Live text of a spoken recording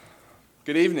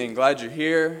Good evening. Glad you're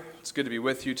here. It's good to be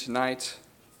with you tonight.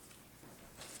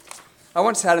 I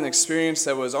once had an experience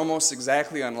that was almost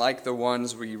exactly unlike the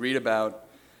ones we read about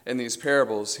in these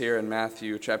parables here in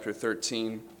Matthew chapter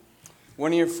 13.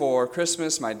 One year for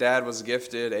Christmas, my dad was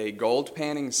gifted a gold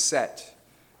panning set.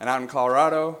 And out in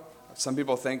Colorado, some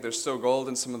people think there's still gold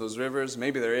in some of those rivers.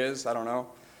 Maybe there is. I don't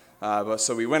know.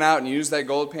 So we went out and used that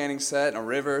gold panning set in a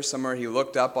river somewhere he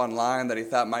looked up online that he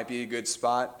thought might be a good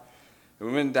spot.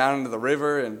 We went down into the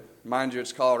river, and mind you,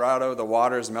 it's Colorado. The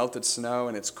water is melted snow,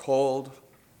 and it's cold.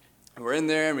 And we're in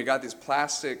there, and we got these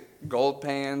plastic gold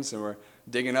pans, and we're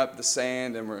digging up the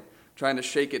sand, and we're trying to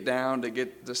shake it down to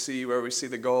get to see where we see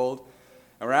the gold.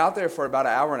 And we're out there for about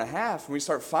an hour and a half, and we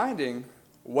start finding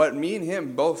what me and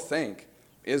him both think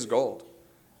is gold.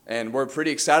 And we're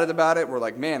pretty excited about it. We're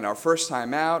like, man, our first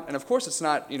time out. And of course, it's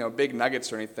not, big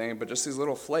nuggets or anything, but just these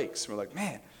little flakes. We're like,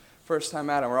 man, first time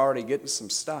out, and we're already getting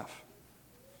some stuff.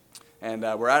 And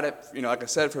we're at it, like I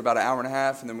said, for about an hour and a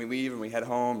half, and then we leave and we head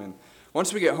home. And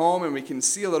once we get home and we can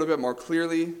see a little bit more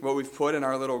clearly what we've put in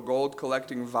our little gold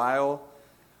collecting vial,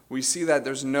 we see that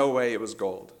there's no way it was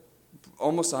gold.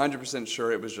 Almost 100%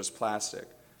 sure it was just plastic.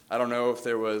 I don't know if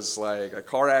there was like a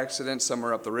car accident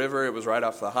somewhere up the river. It was right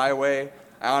off the highway.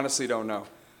 I honestly don't know.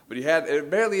 But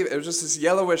it was just this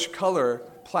yellowish color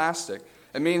plastic.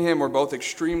 And me and him were both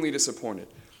extremely disappointed.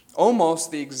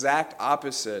 Almost the exact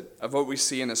opposite of what we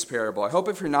see in this parable. I hope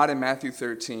if you're not in Matthew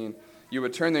 13, you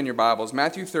would turn in your Bibles.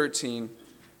 Matthew 13,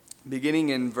 beginning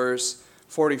in verse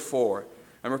 44.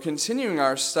 And we're continuing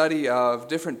our study of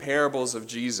different parables of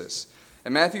Jesus.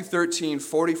 In Matthew 13,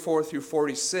 44 through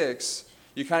 46,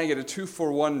 you kind of get a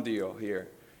 2-for-1 deal here.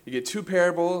 You get two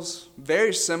parables,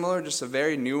 very similar, just a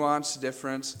very nuanced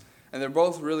difference. And they're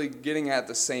both really getting at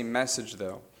the same message,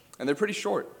 though. And they're pretty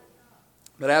short.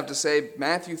 But I have to say,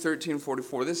 Matthew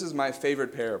 13:44, this is my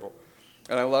favorite parable.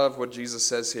 And I love what Jesus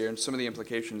says here and some of the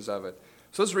implications of it.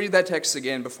 So let's read that text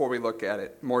again before we look at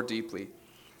it more deeply.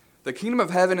 The kingdom of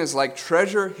heaven is like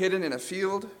treasure hidden in a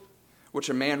field, which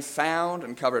a man found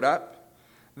and covered up.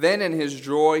 Then in his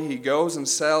joy he goes and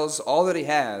sells all that he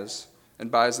has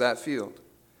and buys that field.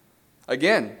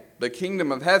 Again, the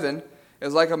kingdom of heaven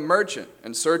is like a merchant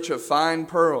in search of fine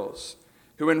pearls,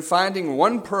 who in finding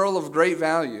one pearl of great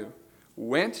value,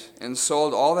 went and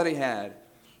sold all that he had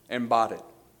and bought it.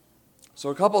 So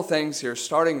a couple things here,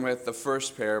 starting with the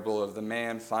first parable of the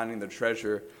man finding the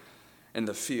treasure in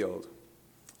the field.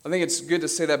 I think it's good to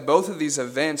say that both of these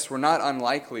events were not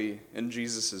unlikely in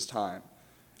Jesus' time.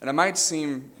 And it might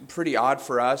seem pretty odd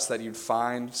for us that you'd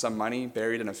find some money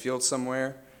buried in a field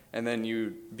somewhere, and then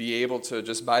you'd be able to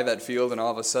just buy that field and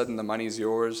all of a sudden the money's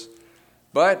yours.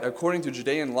 But according to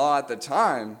Judean law at the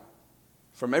time,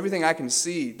 from everything I can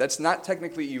see, that's not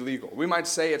technically illegal. We might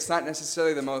say it's not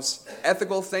necessarily the most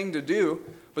ethical thing to do,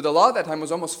 but the law at that time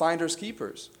was almost finders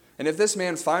keepers. And if this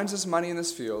man finds his money in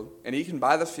this field, and he can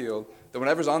buy the field, then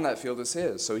whatever's on that field is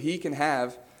his. So he can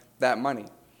have that money.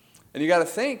 And you got to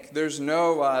think, there's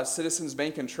no Citizens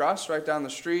Bank and Trust right down the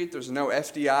street. There's no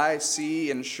FDIC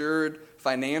insured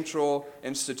financial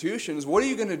institutions. What are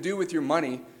you going to do with your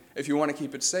money if you want to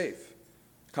keep it safe?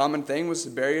 Common thing was to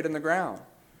bury it in the ground.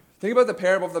 Think about the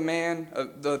parable of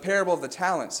the parable of the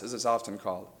talents, as it's often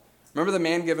called. Remember the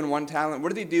man given one talent? What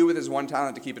did he do with his one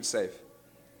talent to keep it safe?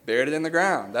 Buried it in the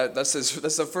ground. That's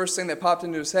the first thing that popped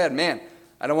into his head. Man,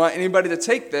 I don't want anybody to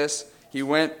take this. He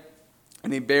went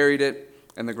and he buried it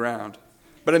in the ground.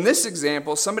 But in this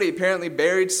example, somebody apparently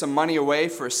buried some money away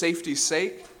for safety's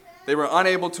sake. They were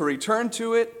unable to return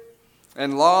to it.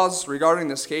 And laws regarding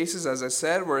this cases, as I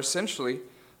said, were essentially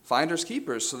finders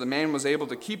keepers. So the man was able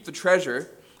to keep the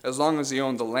treasure as long as he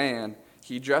owned the land.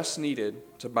 He just needed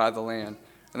to buy the land.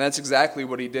 And that's exactly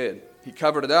what he did. He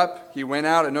covered it up. He went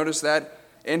out, and notice that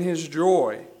in his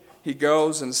joy, he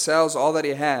goes and sells all that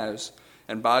he has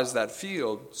and buys that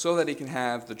field so that he can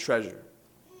have the treasure.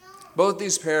 Both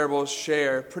these parables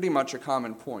share pretty much a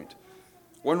common point.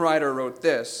 One writer wrote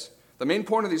this: the main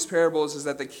point of these parables is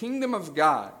that the kingdom of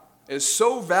God is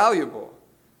so valuable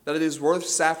that it is worth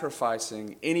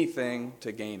sacrificing anything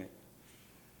to gain it.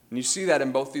 And you see that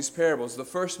in both these parables. The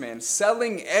first man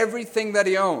selling everything that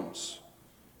he owns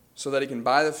so that he can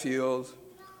buy the field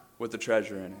with the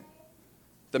treasure in it.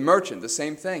 The merchant, the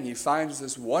same thing. He finds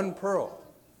this one pearl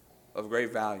of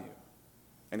great value.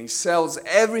 And he sells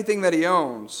everything that he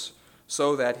owns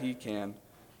so that he can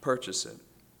purchase it.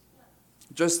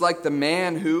 Just like the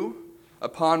man who,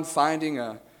 upon finding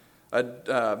a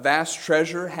vast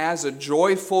treasure, has a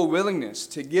joyful willingness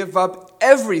to give up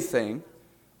everything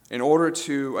in order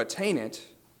to attain it,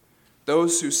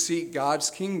 those who seek God's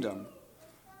kingdom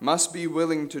must be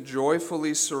willing to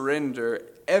joyfully surrender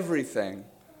everything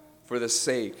for the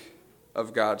sake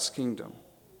of God's kingdom.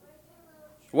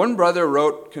 One brother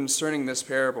wrote concerning this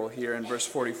parable here in verse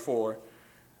 44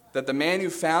 that the man who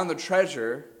found the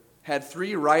treasure had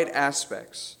three right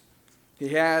aspects. He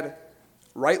had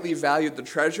rightly valued the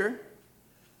treasure,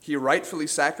 he rightfully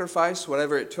sacrificed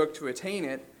whatever it took to attain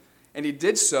it, and he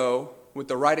did so with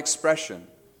the right expression,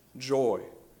 joy.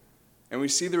 And we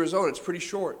see the result. It's pretty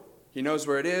short. He knows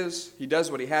where it is, he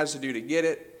does what he has to do to get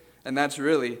it, and that's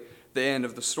really the end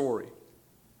of the story.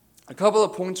 A couple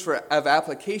of points of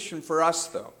application for us,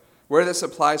 though, where this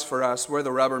applies for us, where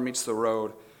the rubber meets the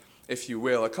road, if you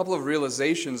will. A couple of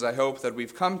realizations I hope that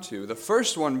we've come to. The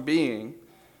first one being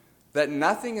that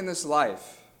nothing in this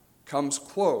life comes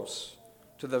close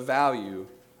to the value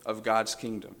of God's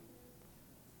kingdom.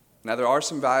 Now, there are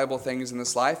some valuable things in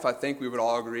this life. I think we would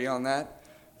all agree on that.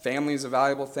 Family is a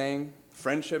valuable thing.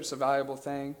 Friendship's a valuable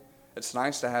thing. It's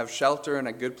nice to have shelter and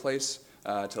a good place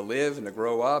to live and to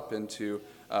grow up and to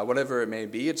whatever it may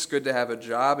be. It's good to have a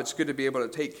job. It's good to be able to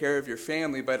take care of your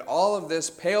family. But all of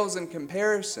this pales in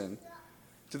comparison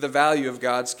to the value of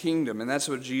God's kingdom. And that's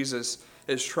what Jesus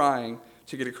is trying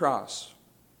to get across.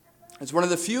 It's one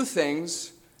of the few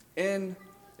things in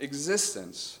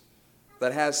existence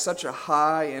that has such a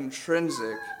high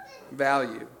intrinsic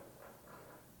value.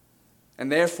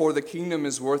 And therefore, the kingdom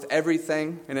is worth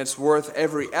everything, and it's worth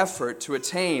every effort to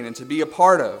attain and to be a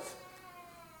part of.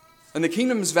 And the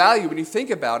kingdom's value, when you think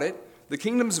about it, the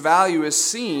kingdom's value is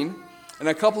seen in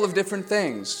a couple of different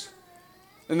things.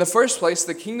 In the first place,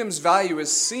 the kingdom's value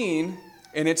is seen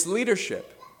in its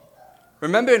leadership.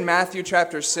 Remember in Matthew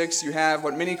chapter 6, you have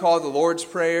what many call the Lord's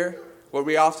Prayer, what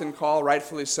we often call,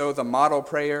 rightfully so, the model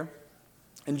prayer.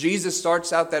 And Jesus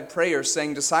starts out that prayer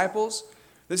saying, "Disciples,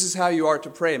 this is how you are to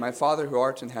pray, my Father who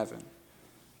art in heaven."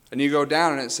 And you go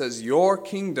down and it says, "Your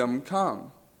kingdom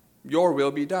come. Your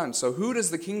will be done." So who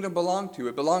does the kingdom belong to?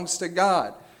 It belongs to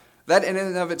God. That in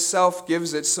and of itself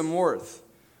gives it some worth.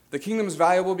 The kingdom is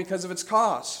valuable because of its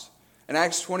cost. In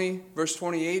Acts 20, verse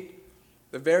 28,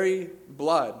 the very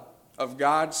blood of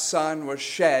God's Son was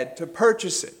shed to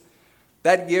purchase it.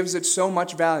 That gives it so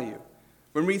much value.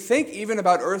 When we think even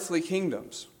about earthly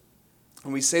kingdoms,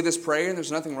 and we say this prayer, and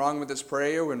there's nothing wrong with this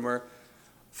prayer, when we're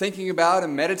thinking about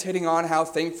and meditating on how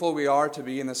thankful we are to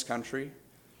be in this country,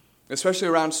 especially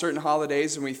around certain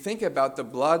holidays, and we think about the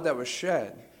blood that was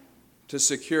shed to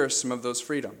secure some of those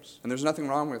freedoms. And there's nothing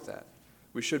wrong with that.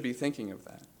 We should be thinking of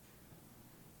that.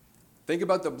 Think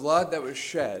about the blood that was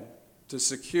shed to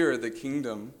secure the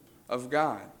kingdom of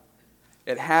God.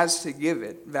 It has to give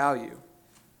it value.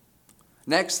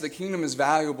 Next, the kingdom is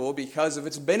valuable because of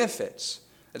its benefits.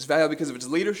 It's valuable because of its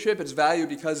leadership. It's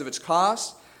valuable because of its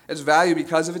cost. It's valuable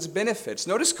because of its benefits.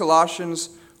 Notice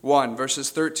Colossians 1, verses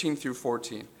 13 through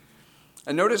 14.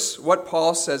 And notice what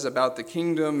Paul says about the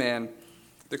kingdom and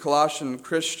the Colossian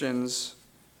Christians'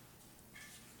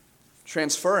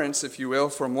 transference, if you will,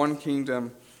 from one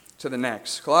kingdom to the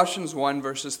next. Colossians 1,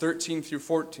 verses 13 through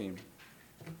 14.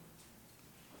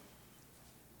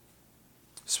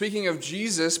 Speaking of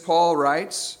Jesus, Paul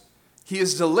writes, "He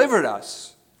has delivered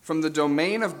us from the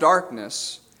domain of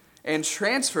darkness and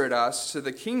transferred us to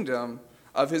the kingdom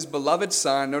of his beloved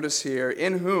Son," notice here,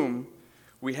 "in whom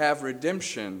we have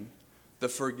redemption, the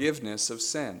forgiveness of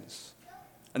sins."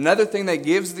 Another thing that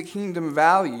gives the kingdom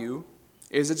value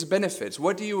is its benefits.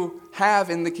 What do you have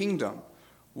in the kingdom?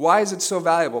 Why is it so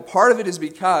valuable? Part of it is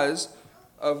because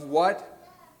of what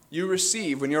you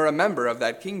receive when you're a member of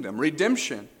that kingdom.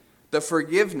 Redemption, the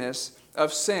forgiveness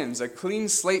of sins, a clean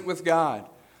slate with God,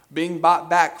 being bought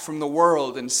back from the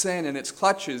world and sin and its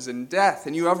clutches and death.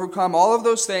 And you overcome all of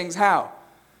those things, how?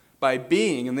 By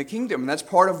being in the kingdom. And that's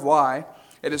part of why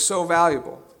it is so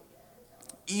valuable.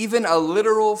 Even a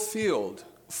literal field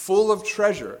full of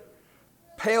treasure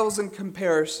pales in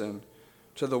comparison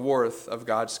to the worth of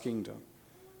God's kingdom.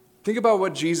 Think about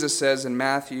what Jesus says in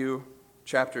Matthew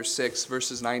chapter 6,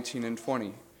 verses 19 and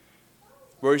 20,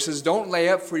 where he says, don't lay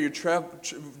up for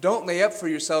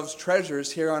yourselves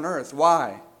treasures here on earth.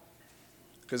 Why?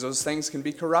 Because those things can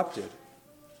be corrupted.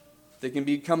 They can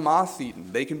become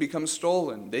moth-eaten. They can become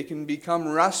stolen. They can become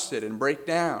rusted and break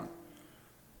down.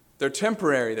 They're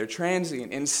temporary. They're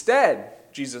transient. Instead,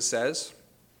 Jesus says,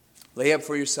 lay up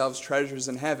for yourselves treasures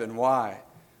in heaven. Why?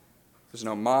 There's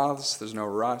no moths. There's no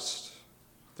rust.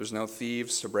 There's no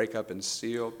thieves to break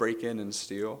in and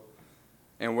steal.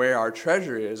 And where our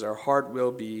treasure is, our heart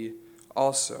will be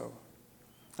also.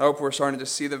 I hope we're starting to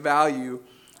see the value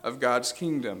of God's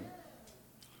kingdom.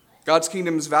 God's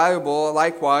kingdom is valuable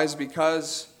likewise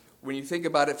because when you think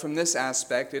about it from this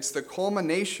aspect, it's the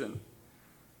culmination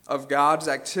of God's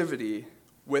activity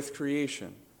with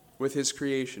creation, with his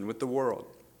creation, with the world.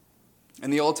 In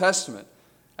the Old Testament,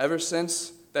 ever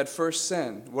since that first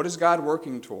sin, what is God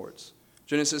working towards?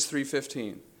 Genesis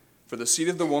 3:15. For the seed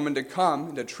of the woman to come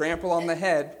and to trample on the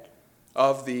head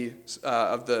of the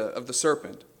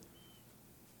serpent.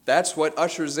 That's what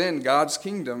ushers in God's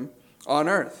kingdom on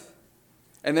earth.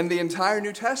 And then the entire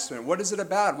New Testament, what is it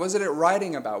about? What is it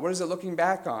writing about? What is it looking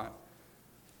back on?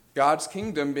 God's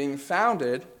kingdom being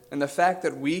founded and the fact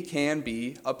that we can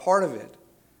be a part of it.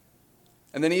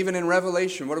 And then even in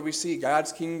Revelation, what do we see?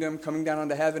 God's kingdom coming down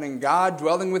onto heaven and God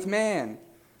dwelling with man.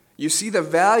 You see the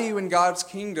value in God's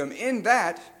kingdom in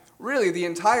that, really, the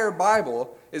entire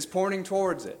Bible is pointing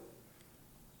towards it.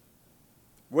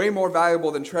 Way more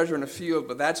valuable than treasure in a field,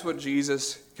 but that's what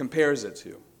Jesus compares it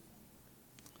to.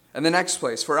 And the next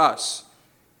place, for us,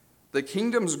 the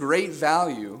kingdom's great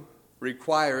value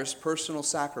requires personal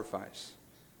sacrifice.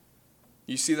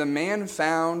 You see, the man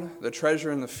found the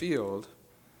treasure in the field,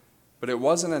 but it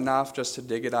wasn't enough just to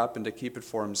dig it up and to keep it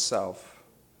for himself.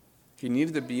 He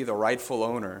needed to be the rightful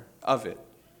owner of it.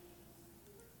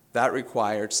 That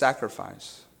required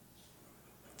sacrifice.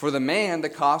 For the man, the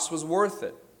cost was worth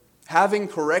it. Having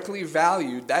correctly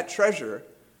valued that treasure,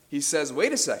 he says,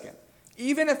 wait a second,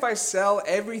 even if I sell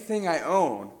everything I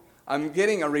own, I'm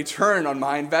getting a return on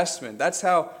my investment. That's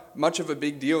how much of a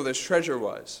big deal this treasure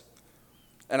was.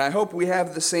 And I hope we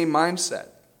have the same mindset.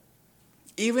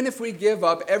 Even if we give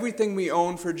up everything we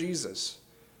own for Jesus,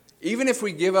 even if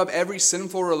we give up every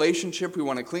sinful relationship we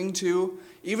want to cling to,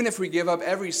 even if we give up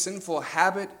every sinful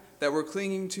habit that we're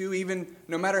clinging to, even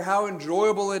no matter how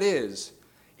enjoyable it is,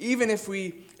 even if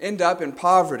we end up in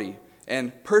poverty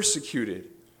and persecuted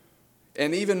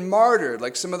and even martyred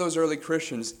like some of those early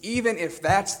Christians, even if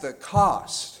that's the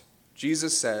cost,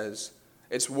 Jesus says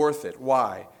it's worth it.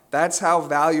 Why? That's how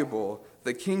valuable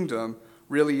the kingdom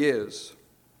really is.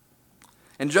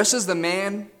 And just as the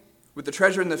man with the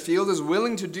treasure in the field is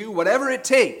willing to do whatever it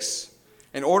takes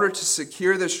in order to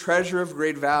secure this treasure of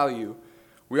great value,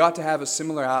 we ought to have a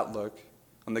similar outlook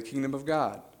on the kingdom of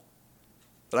God.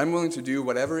 That I'm willing to do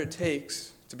whatever it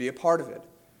takes to be a part of it.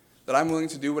 That I'm willing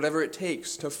to do whatever it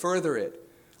takes to further it.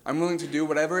 I'm willing to do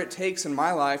whatever it takes in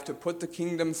my life to put the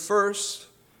kingdom first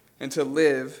and to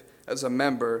live as a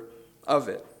member of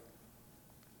it.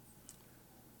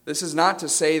 This is not to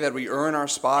say that we earn our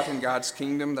spot in God's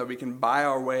kingdom, that we can buy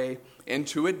our way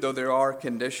into it, though there are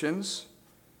conditions.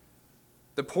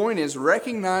 The point is,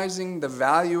 recognizing the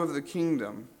value of the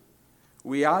kingdom,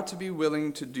 we ought to be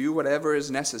willing to do whatever is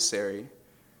necessary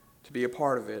to be a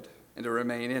part of it and to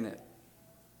remain in it.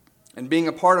 And being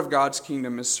a part of God's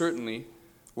kingdom is certainly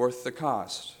worth the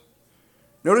cost.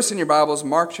 Notice in your Bibles,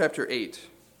 Mark chapter 8.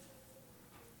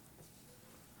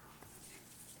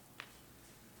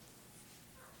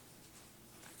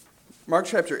 Mark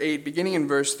chapter 8, beginning in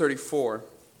verse 34.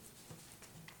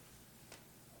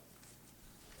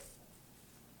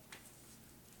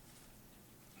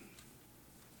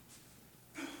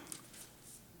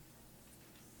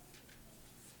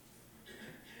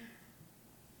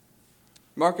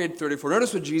 Mark 8:34.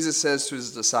 Notice what Jesus says to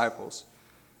his disciples.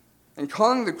 And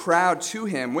calling the crowd to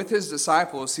him with his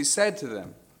disciples, he said to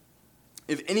them,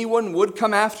 if anyone would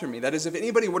come after me, that is, if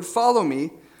anybody would follow me,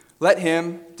 let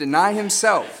him deny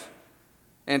himself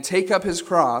and take up his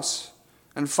cross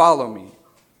and follow me.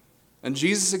 And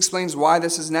Jesus explains why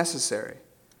this is necessary.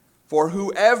 For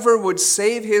whoever would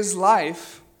save his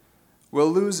life will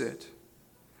lose it.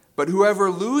 But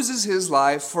whoever loses his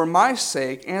life for my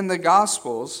sake and the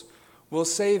gospel's will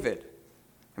save it.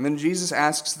 And then Jesus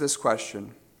asks this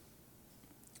question.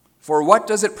 For what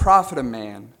does it profit a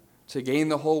man to gain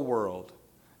the whole world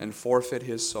and forfeit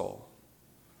his soul?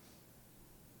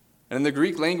 And in the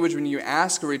Greek language, when you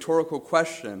ask a rhetorical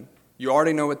question, you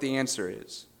already know what the answer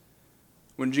is.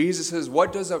 When Jesus says,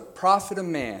 what does it profit a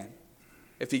man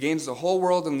if he gains the whole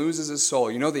world and loses his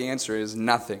soul? You know the answer is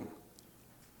nothing.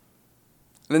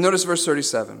 And then notice verse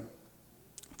 37.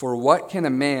 For what can a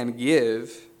man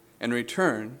give in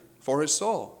return for his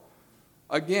soul?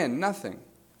 Again, nothing.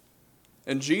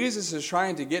 And Jesus is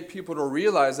trying to get people to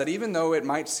realize that even though it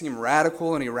might seem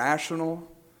radical and irrational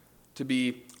to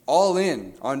be all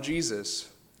in on Jesus,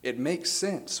 it makes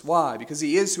sense. Why? Because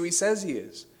he is who he says he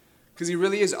is. Because he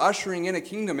really is ushering in a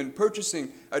kingdom and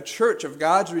purchasing a church of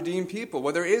God's redeemed people,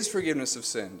 where there is forgiveness of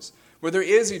sins, where there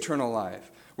is eternal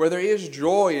life, where there is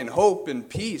joy and hope and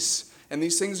peace, and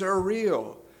these things are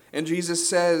real. And Jesus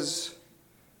says,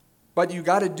 but you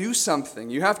got to do something.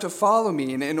 You have to follow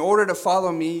me. And in order to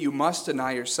follow me, you must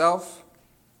deny yourself.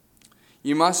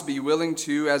 You must be willing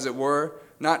to, as it were,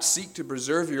 not seek to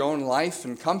preserve your own life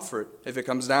and comfort if it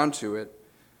comes down to it,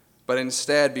 but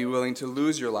instead be willing to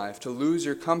lose your life, to lose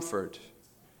your comfort,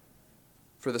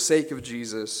 for the sake of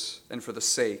Jesus and for the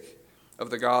sake of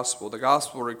the gospel. The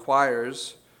gospel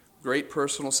requires great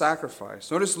personal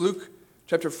sacrifice. Notice Luke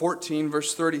chapter 14,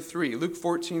 verse 33. Luke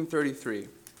 14:33.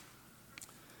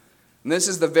 And this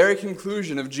is the very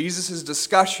conclusion of Jesus'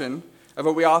 discussion of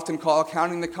what we often call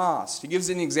counting the cost. He gives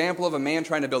an example of a man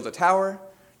trying to build a tower,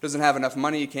 doesn't have enough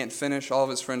money, he can't finish, all of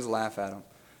his friends laugh at him.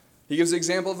 He gives the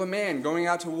example of a man going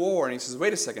out to war, and he says,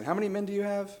 wait a second, how many men do you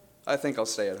have? I think I'll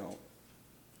stay at home.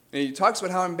 And he talks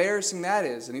about how embarrassing that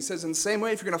is, and he says, in the same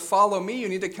way, if you're going to follow me, you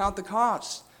need to count the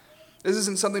cost. This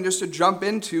isn't something just to jump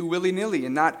into willy-nilly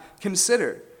and not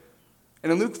consider.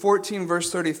 And in Luke 14,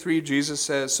 verse 33, Jesus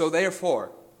says, so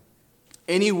therefore,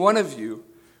 any one of you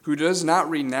who does not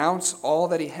renounce all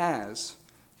that he has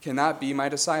cannot be my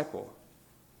disciple.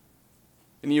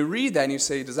 And you read that and you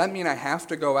say, does that mean I have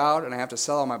to go out and I have to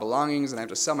sell all my belongings and I have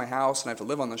to sell my house and I have to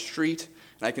live on the street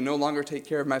and I can no longer take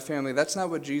care of my family? That's not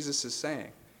what Jesus is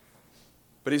saying.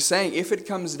 But he's saying if it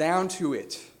comes down to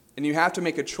it and you have to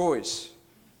make a choice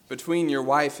between your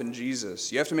wife and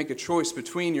Jesus, you have to make a choice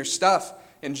between your stuff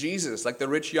and Jesus, like the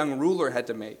rich young ruler had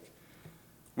to make.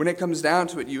 When it comes down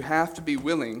to it, you have to be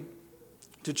willing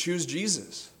to choose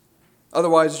Jesus.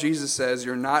 Otherwise, Jesus says,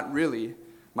 you're not really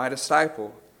my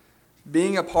disciple.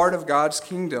 Being a part of God's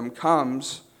kingdom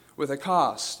comes with a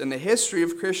cost. And the history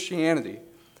of Christianity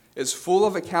is full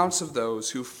of accounts of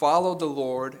those who followed the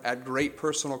Lord at great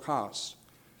personal cost.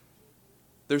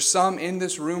 There's some in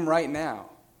this room right now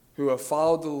who have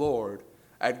followed the Lord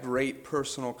at great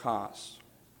personal cost.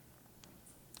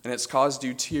 And it's caused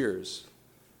you tears,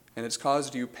 and it's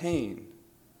caused you pain.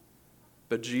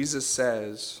 But Jesus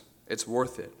says it's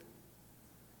worth it.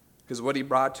 Because what he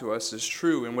brought to us is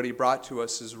true, and what he brought to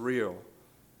us is real.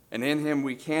 And in him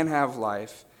we can have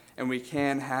life, and we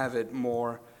can have it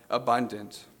more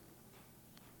abundant.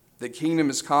 The kingdom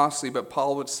is costly, but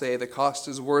Paul would say the cost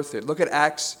is worth it. Look at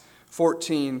Acts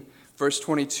 14, verse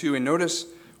 22, and notice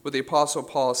what the Apostle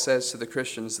Paul says to the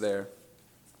Christians there.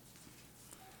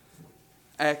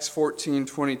 Acts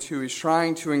 14:22, he's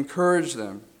trying to encourage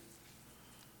them.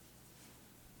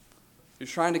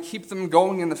 He's trying to keep them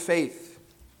going in the faith.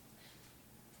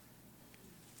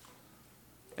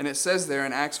 And it says there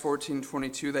in Acts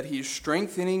 14:22 that he's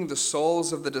strengthening the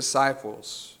souls of the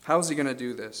disciples. How is he going to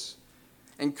do this?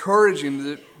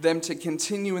 Encouraging them to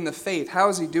continue in the faith. How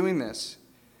is he doing this?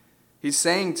 He's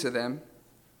saying to them,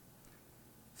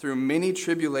 through many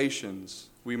tribulations,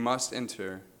 we must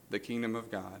enter the kingdom of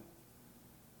God.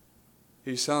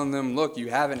 He's telling them, look,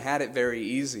 you haven't had it very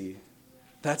easy.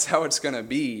 That's how it's going to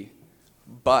be,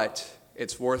 but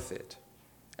it's worth it.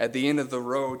 At the end of the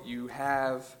road, you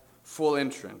have full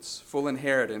entrance, full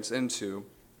inheritance into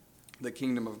the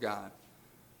kingdom of God.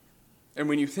 And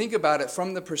when you think about it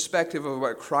from the perspective of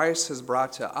what Christ has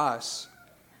brought to us,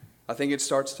 I think it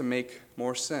starts to make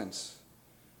more sense.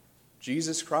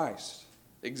 Jesus Christ,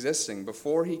 existing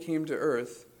before he came to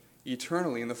earth,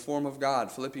 eternally in the form of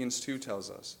God, Philippians 2 tells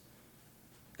us.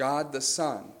 God the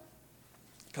Son,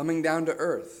 coming down to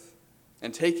earth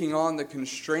and taking on the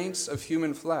constraints of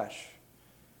human flesh.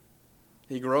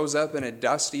 He grows up in a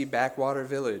dusty backwater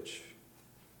village.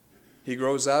 He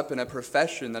grows up in a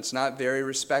profession that's not very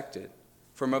respected,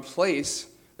 from a place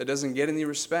that doesn't get any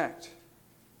respect.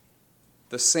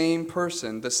 The same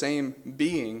person, the same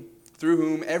being through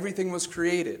whom everything was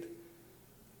created.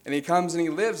 And he comes and he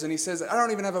lives and he says, I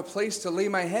don't even have a place to lay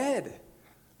my head.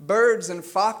 Birds and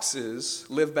foxes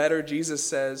live better, Jesus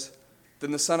says,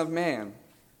 than the Son of Man.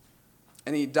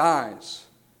 And he dies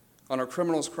on a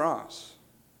criminal's cross.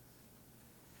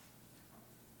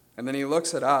 And then he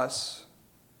looks at us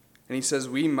and he says,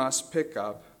 we must pick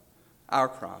up our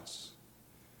cross.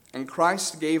 And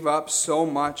Christ gave up so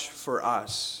much for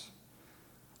us.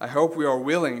 I hope we are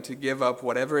willing to give up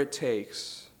whatever it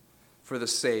takes for the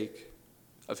sake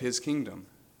of his kingdom.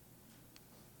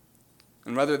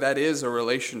 And whether that is a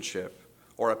relationship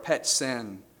or a pet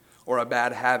sin or a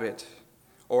bad habit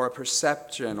or a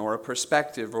perception or a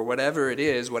perspective or whatever it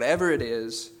is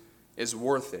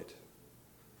worth it.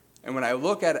 And when I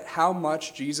look at how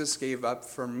much Jesus gave up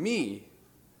for me,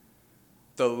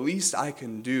 the least I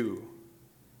can do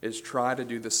is try to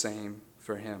do the same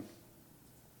for him.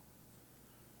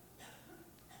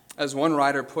 As one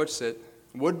writer puts it,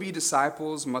 would-be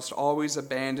disciples must always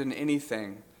abandon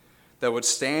anything that would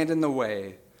stand in the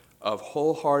way of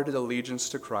wholehearted allegiance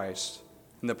to Christ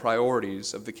and the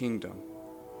priorities of the kingdom.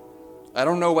 I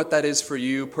don't know what that is for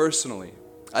you personally.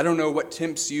 I don't know what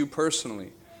tempts you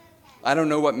personally. I don't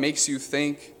know what makes you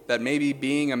think that maybe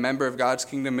being a member of God's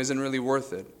kingdom isn't really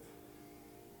worth it.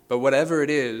 But whatever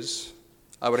it is,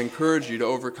 I would encourage you to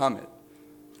overcome it.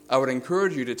 I would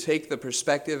encourage you to take the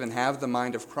perspective and have the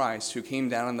mind of Christ, who came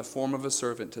down in the form of a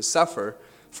servant to suffer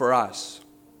for us,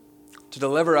 to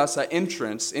deliver us an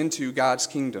entrance into God's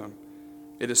kingdom.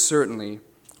 It is certainly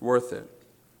worth it.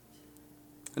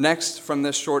 Next, from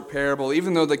this short parable,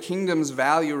 even though the kingdom's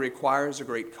value requires a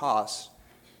great cost,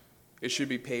 it should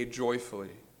be paid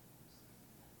joyfully.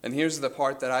 And here's the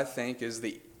part that I think is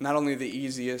not only the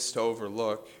easiest to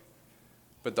overlook,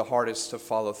 but the hardest to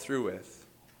follow through with.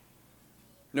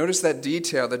 Notice that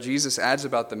detail that Jesus adds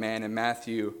about the man in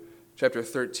Matthew chapter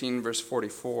 13, verse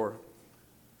 44.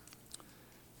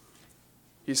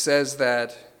 He says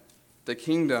that the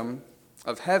kingdom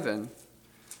of heaven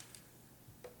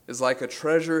is like a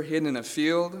treasure hidden in a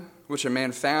field, which a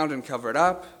man found and covered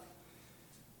up.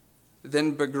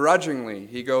 Then begrudgingly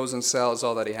he goes and sells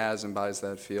all that he has and buys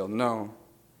that field. No.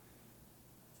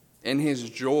 In his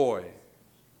joy,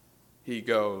 he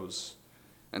goes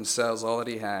and sells all that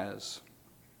he has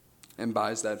and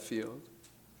buys that field.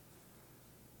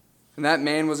 And that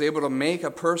man was able to make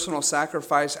a personal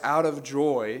sacrifice out of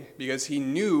joy because he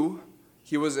knew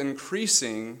he was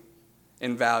increasing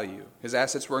in value. His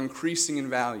assets were increasing in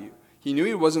value. He knew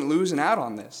he wasn't losing out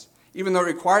on this. Even though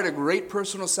it required a great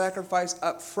personal sacrifice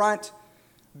up front,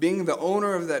 being the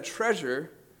owner of that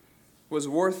treasure was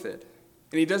worth it.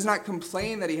 And he does not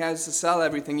complain that he has to sell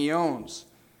everything he owns.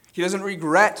 He doesn't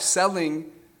regret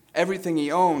selling everything he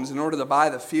owns in order to buy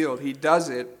the field. He does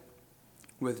it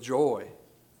with joy.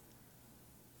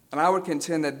 And I would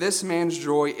contend that this man's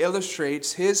joy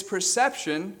illustrates his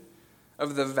perception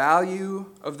of the value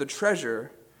of the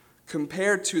treasure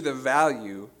compared to the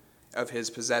value of his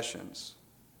possessions.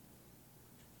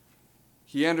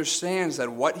 He understands that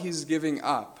what he's giving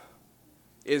up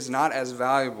is not as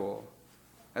valuable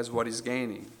as what he's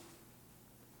gaining.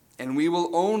 And we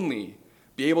will only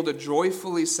be able to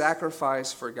joyfully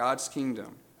sacrifice for God's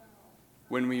kingdom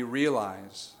when we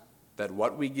realize that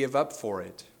what we give up for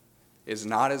it is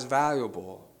not as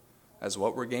valuable as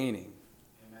what we're gaining.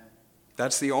 Amen.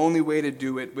 That's the only way to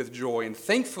do it with joy. And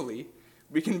thankfully,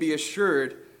 we can be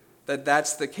assured that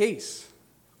that's the case.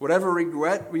 Whatever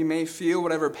regret we may feel,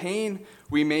 whatever pain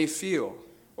we may feel,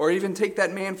 or even take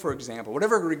that man, for example,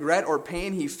 whatever regret or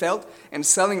pain he felt in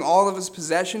selling all of his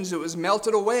possessions, it was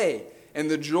melted away in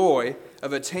the joy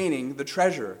of attaining the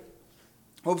treasure.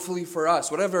 Hopefully for us,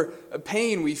 whatever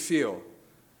pain we feel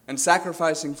and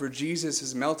sacrificing for Jesus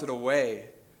is melted away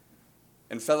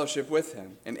in fellowship with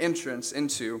him, an entrance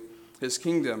into his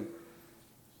kingdom.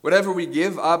 Whatever we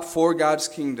give up for God's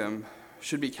kingdom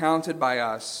should be counted by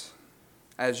us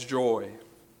as joy.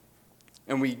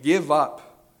 And we give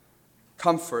up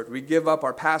comfort, we give up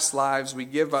our past lives, we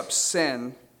give up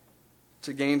sin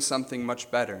to gain something much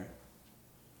better.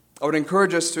 I would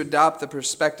encourage us to adopt the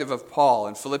perspective of Paul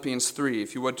in Philippians 3,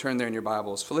 if you would turn there in your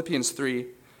Bibles. Philippians 3.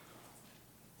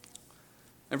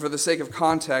 And for the sake of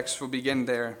context, we'll begin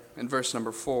there in verse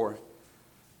number 4.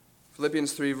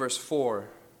 Philippians 3, verse 4.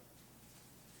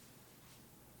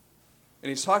 And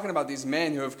he's talking about these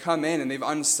men who have come in and they've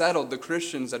unsettled the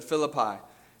Christians at Philippi.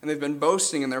 And they've been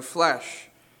boasting in their flesh.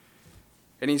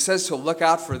 And he says to look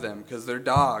out for them because they're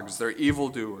dogs, they're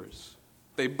evildoers.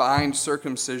 They bind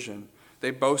circumcision.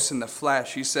 They boast in the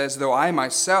flesh. He says, though I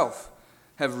myself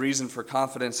have reason for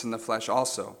confidence in the flesh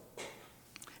also.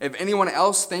 If anyone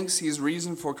else thinks he's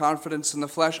reason for confidence in the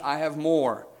flesh, I have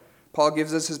more. Paul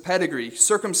gives us his pedigree.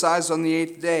 Circumcised on the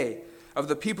 8th day, of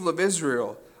the people of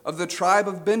Israel, of the tribe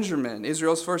of Benjamin,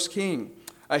 Israel's first king,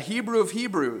 a Hebrew of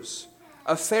Hebrews,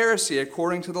 a Pharisee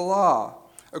according to the law,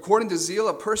 according to zeal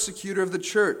a persecutor of the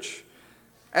church,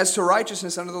 as to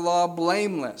righteousness under the law,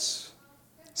 blameless.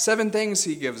 7 things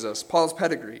he gives us, Paul's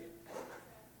pedigree.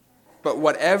 But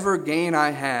whatever gain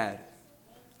I had,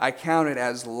 I counted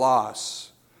as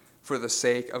loss for the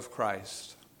sake of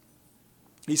Christ.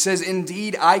 He says,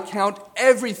 indeed, I count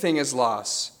everything as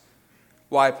loss.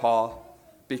 Why, Paul?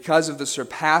 Because of the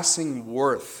surpassing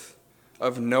worth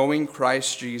of knowing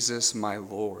Christ Jesus, my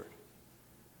Lord.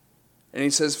 And he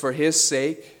says, for his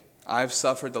sake, I've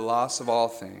suffered the loss of all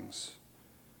things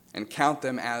and count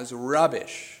them as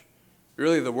rubbish.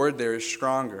 Really, the word there is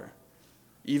stronger.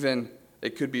 Even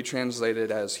it could be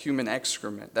translated as human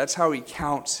excrement. That's how he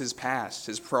counts his past,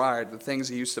 his pride, the things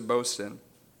he used to boast in.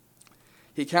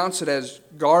 He counts it as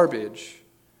garbage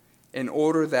in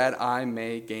order that I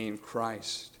may gain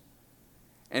Christ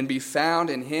and be found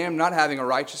in him, not having a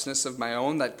righteousness of my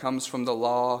own that comes from the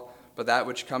law, but that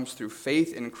which comes through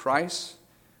faith in Christ,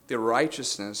 the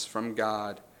righteousness from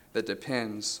God that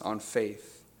depends on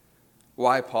faith.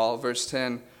 Why, Paul? Verse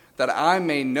 10, that I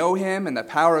may know him and the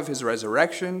power of his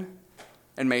resurrection,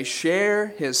 and may share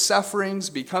his sufferings,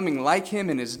 becoming like him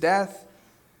in his death,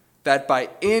 that by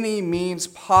any means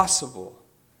possible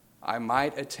I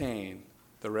might attain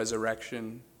the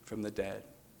resurrection from the dead.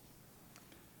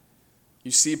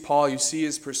 You see Paul, you see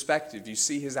his perspective, you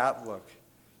see his outlook,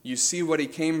 you see what he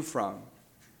came from.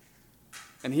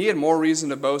 And he had more reason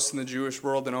to boast in the Jewish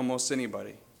world than almost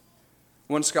anybody.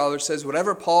 One scholar says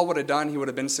whatever Paul would have done, he would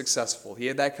have been successful. He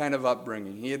had that kind of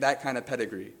upbringing. He had that kind of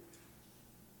pedigree.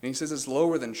 And he says it's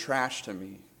lower than trash to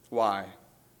me. Why?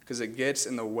 Because it gets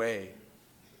in the way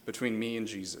between me and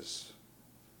Jesus.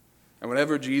 And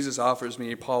whatever Jesus offers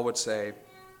me, Paul would say,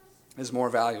 is more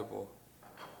valuable.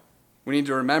 We need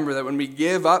to remember that when we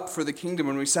give up for the kingdom,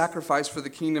 when we sacrifice for the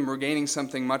kingdom, we're gaining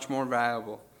something much more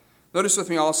valuable. Notice with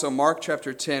me also Mark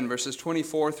chapter 10, verses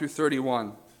 24 through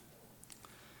 31.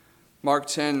 Mark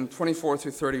 10, 24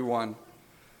 through 31.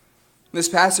 This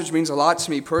passage means a lot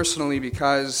to me personally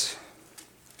because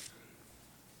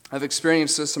I've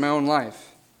experienced this in my own life.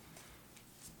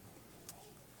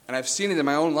 And I've seen it in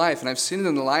my own life, and I've seen it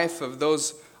in the life of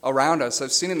those around us.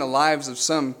 I've seen it in the lives of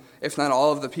some, if not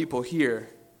all, of the people here.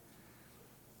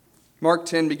 Mark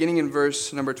 10, beginning in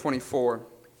verse number 24.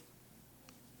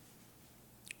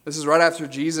 This is right after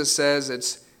Jesus says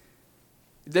it's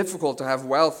difficult to have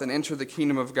wealth and enter the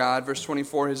kingdom of God. Verse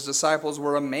 24, his disciples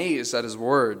were amazed at his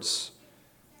words.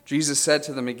 Jesus said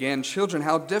to them again, "Children,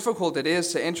 how difficult it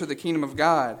is to enter the kingdom of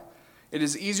God. It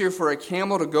is easier for a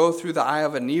camel to go through the eye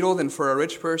of a needle than for a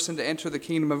rich person to enter the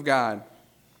kingdom of God."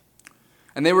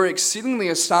 And they were exceedingly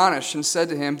astonished and said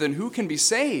to him, "Then who can be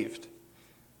saved?"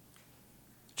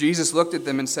 Jesus looked at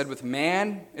them and said, "With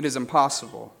man it is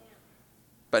impossible,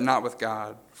 but not with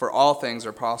God, for all things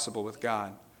are possible with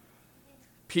God."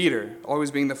 Peter,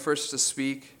 always being the first to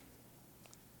speak,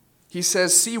 he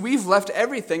says, "See, we've left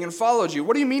everything and followed you.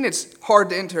 What do you mean it's hard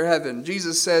to enter heaven?"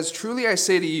 Jesus says, "Truly I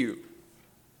say to you,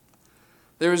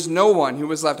 there is no one who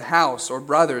has left house or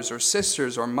brothers or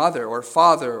sisters or mother or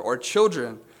father or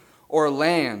children or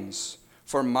lands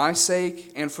for my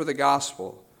sake and for the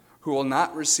gospel, who will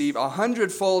not receive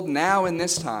 100-fold now in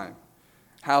this time,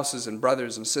 houses and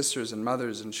brothers and sisters and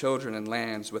mothers and children and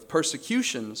lands, with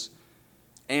persecutions,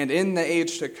 and in the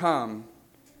age to come,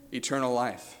 eternal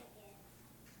life."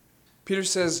 Peter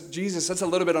says, "Jesus, that's a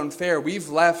little bit unfair. We've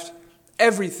left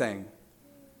everything."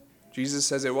 Jesus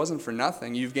says it wasn't for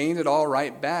nothing. You've gained it all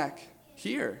right back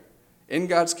here, in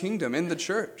God's kingdom, in the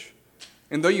church.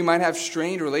 And though you might have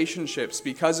strained relationships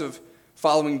because of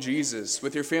following Jesus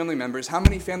with your family members, how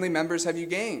many family members have you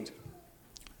gained?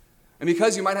 And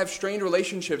because you might have strained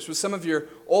relationships with some of your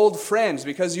old friends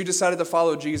because you decided to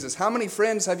follow Jesus, how many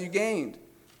friends have you gained?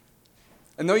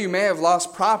 And though you may have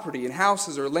lost property and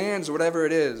houses or lands or whatever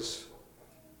it is,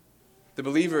 the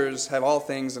believers have all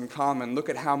things in common. Look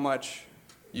at how much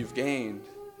you've gained.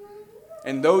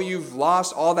 And though you've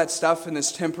lost all that stuff in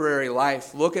this temporary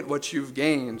life, look at what you've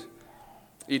gained: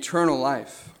 eternal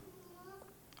life.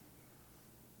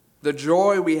 The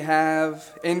joy we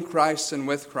have in Christ and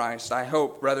with Christ, I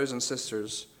hope, brothers and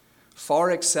sisters,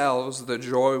 far excels the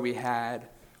joy we had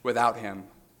without him.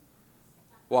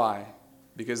 Why?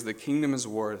 Because the kingdom is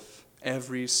worth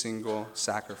every single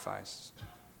sacrifice.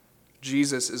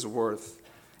 Jesus is worth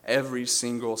every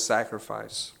single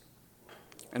sacrifice.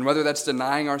 And whether that's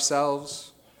denying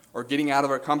ourselves or getting out of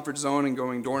our comfort zone and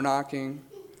going door knocking,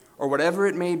 or whatever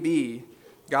it may be,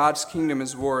 God's kingdom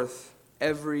is worth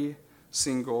every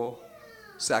single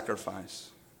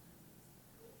sacrifice.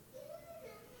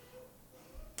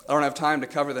 I don't have time to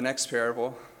cover the next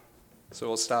parable, so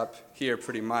we'll stop here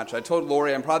pretty much. I told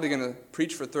Lori I'm probably going to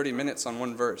preach for 30 minutes on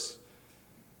one verse.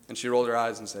 And she rolled her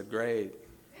eyes and said, "Great."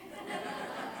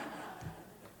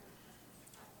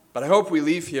 But I hope we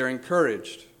leave here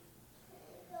encouraged,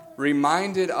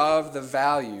 reminded of the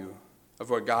value of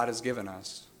what God has given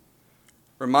us,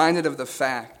 reminded of the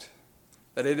fact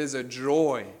that it is a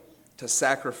joy to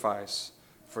sacrifice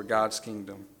for God's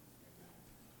kingdom.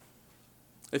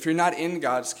 If you're not in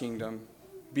God's kingdom,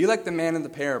 be like the man in the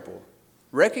parable.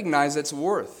 Recognize its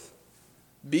worth.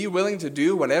 Be willing to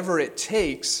do whatever it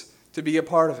takes to be a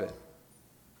part of it.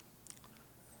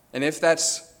 And if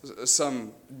that's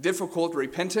some difficult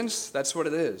repentance, that's what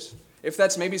it is. If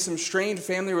that's maybe some strained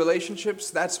family relationships,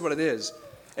 that's what it is.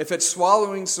 If it's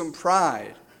swallowing some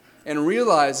pride and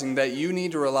realizing that you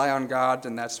need to rely on God,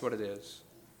 then that's what it is.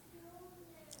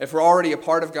 If we're already a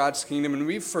part of God's kingdom and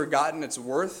we've forgotten its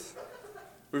worth,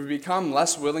 we've become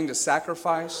less willing to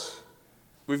sacrifice,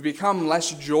 we've become less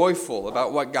joyful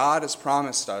about what God has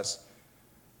promised us,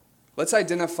 let's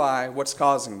identify what's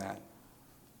causing that.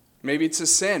 Maybe it's a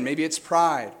sin, maybe it's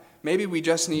pride. Maybe we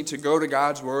just need to go to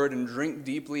God's word and drink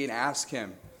deeply and ask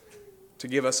him to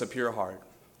give us a pure heart.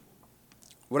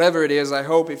 Whatever it is, I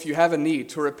hope if you have a need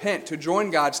to repent, to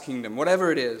join God's kingdom,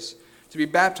 whatever it is, to be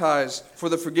baptized for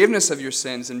the forgiveness of your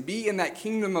sins and be in that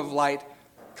kingdom of light,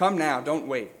 come now, don't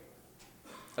wait,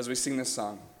 as we sing this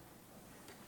song.